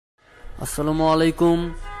আসসালামু আলাইকুম।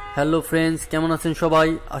 Hello friends, কেমন আছেন সবাই?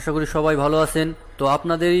 আশা করি সবাই ভালো আছেন। তো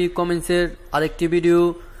আপনাদেরই কমেন্টসের আরেকটি ভিডিও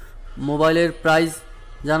মোবাইলের প্রাইস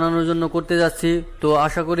জানানোর জন্য করতে যাচ্ছি। তো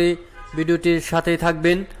আশা করি ভিডিওটির সাথেই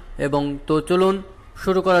থাকবেন এবং তো চলুন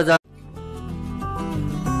শুরু করা যাক।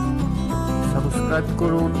 সাবস্ক্রাইব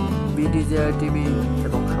করুন বিডিজেআই টিভি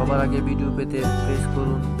এবং সবার আগে ভিডিও পেতে প্রেস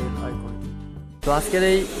করুন বেল আইকন। তো আজকের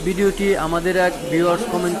এই ভিডিওটি আমাদের এক ভিউয়ার্স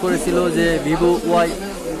কমেন্ট করেছিল যে ভিভো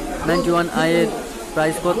Y91i এর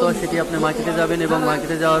প্রাইস কত, সেটি আপনি মার্কেটে যাবেন এবং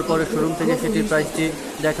মার্কেটে যাওয়ার পরে শোরুম থেকে সেটির প্রাইসটি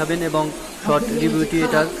দেখাবেন এবং শর্ট রিভিউটি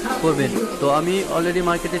এটা করবেন। তো আমি অলরেডি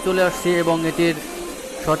মার্কেটে চলে আসছি এবং এটির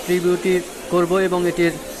শর্ট রিভিউটি করব এবং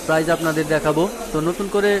এটির প্রাইস আপনাদের দেখাবো। তো নতুন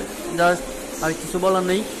করে জাস্ট আর কিছু বলার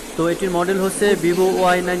নেই। তো এটির মডেল হচ্ছে ভিভো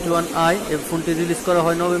Y91i। এই ফোনটি রিলিজ করা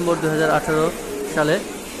হয় নভেম্বর 2018 সালে।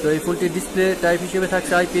 তো এই ফোনটির ডিসপ্লে টাইপ হিসেবে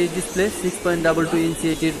থাকছে IPS ডিসপ্লে, 6.22 ইঞ্চি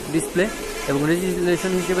এটির ডিসপ্লে এবং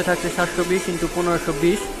রেজুলেশন হিসেবে থাকছে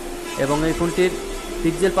 720x1520 এবং এই ফোনটির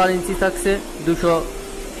পিক্সেল পার ইঞ্চি থাকছে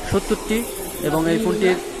 270টি এবং এই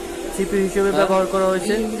ফোনটির CPU হিসেবে ব্যবহার করা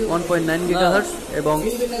হয়েছে 1.9 GHz এবং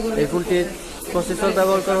এই ফোনটির প্রসেসর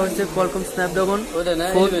ব্যবহার করা হয়েছে Qualcomm Snapdragon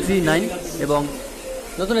 439 এবং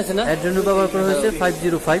Adreno ব্যবহার করা হয়েছে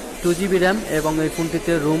 505, 2GB RAM এবং এই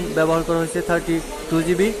ফোনটিতে রোম ব্যবহার করা হয়েছে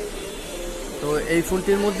 32GB। তো এই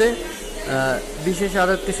ফোনটির মধ্যে বিশেষ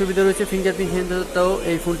আরও একটি সুবিধা রয়েছে, ফিঙ্গারপ্রিন্ট সেন্সরটাও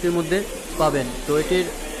এই ফোনটির মধ্যে পাবেন। তো এটির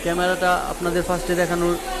ক্যামেরাটা আপনাদের ফার্স্টে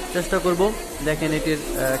দেখানোর চেষ্টা করব। দেখেন এটির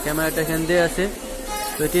ক্যামেরাটা এখানে দেওয়া আছে।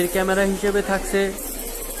 তো এটির ক্যামেরা হিসেবে থাকছে,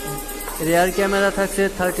 রেয়ার ক্যামেরা থাকছে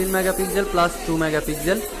 13 মেগাপিক্সেল প্লাস 2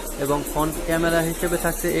 মেগাপিক্সেল এবং ফ্রন্ট ক্যামেরা হিসেবে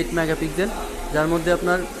থাকছে 8 মেগাপিক্সেল, যার মধ্যে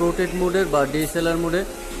আপনার পোর্ট্রেট মোডের বা DSLR মোডে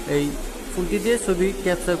এই ফোনটি দিয়ে ছবি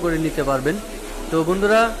ক্যাপচার করে নিতে পারবেন। তো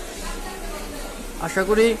বন্ধুরা, আশা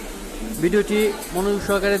করি ভিডিওটি মনোযোগ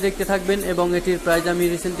সহকারে দেখতে থাকবেন এবং এটির প্রাইস আমি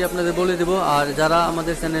রিসেন্টলি আপনাদের বলে দেব। আর যারা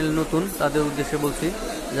আমাদের চ্যানেল নতুন তাদের উদ্দেশ্যে বলছি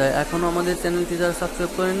যে এখনও আমাদের চ্যানেলটি যারা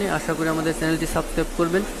সাবস্ক্রাইব করেননি, আশা করি আমাদের চ্যানেলটি সাবস্ক্রাইব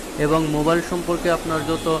করবেন এবং মোবাইল সম্পর্কে আপনার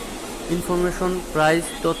যত ইনফরমেশন, প্রাইস,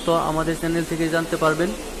 তথ্য আমাদের চ্যানেল থেকে জানতে পারবেন।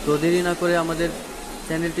 তো দেরি না করে আমাদের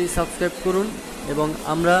চ্যানেলটি সাবস্ক্রাইব করুন এবং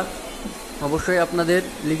আমরা অবশ্যই আপনাদের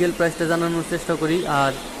লিগ্যাল প্রাইসটা জানানোর চেষ্টা করি।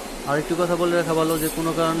 আর আরেকটি কথা বলে রাখা ভালো যে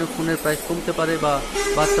কোনো কারণে ফোনের প্রাইস কমতে পারে বা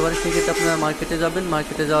বাড়তে পারে, সেক্ষেত্রে আপনারা মার্কেটে যাবেন,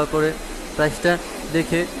 মার্কেটে যাওয়ার পরে প্রাইসটা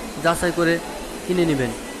দেখে যাচাই করে কিনে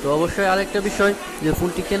নেবেন। তো অবশ্যই আরেকটা বিষয় যে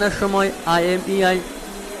ফোনটি কেনার সময় IMEI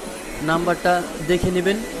নাম্বারটা দেখে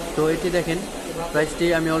নেবেন। তো এটি দেখেন প্রাইসটি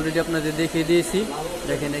আমি অলরেডি আপনাদের দেখিয়ে দিয়েছি,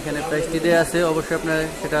 দেখেন এখানে প্রাইসটি দেওয়া আছে, অবশ্যই আপনারা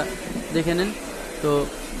সেটা দেখে নেন। তো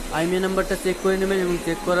IMEI নাম্বারটা চেক করে নেবেন এবং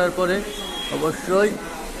চেক করার পরে অবশ্যই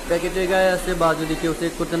প্যাকেটের গায়ে আছে বা যদি কেউ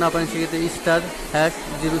চেক করতে না পারেন সেক্ষেত্রে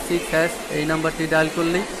 *#06# এই নাম্বারটি ডায়াল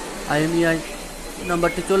করলেই IMEI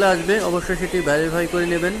নাম্বারটি চলে আসবে। অবশ্যই সেটি ভেরিফাই করে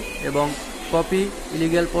নেবেন এবং কপি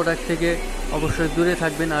ইলিগ্যাল প্রোডাক্ট থেকে অবশ্যই দূরে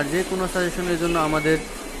থাকবেন। আর যে কোনো সাজেশনের জন্য আমাদের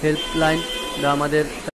হেল্পলাইন বা আমাদের